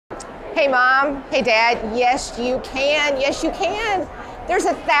Hey mom, hey dad, yes you can, yes you can. There's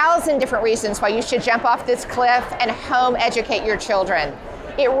 1,000 different reasons why you should jump off this cliff and home educate your children.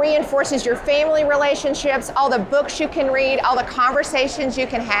 It reinforces your family relationships, all the books you can read, all the conversations you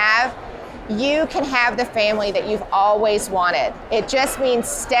can have. You can have the family that you've always wanted. It just means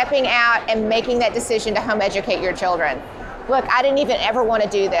stepping out and making that decision to home educate your children. Look, I didn't even ever want to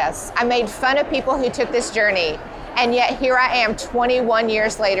do this. I made fun of people who took this journey, and yet here I am 21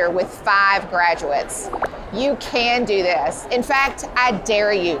 years later with 5 graduates. You can do this. In fact, I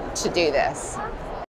dare you to do this.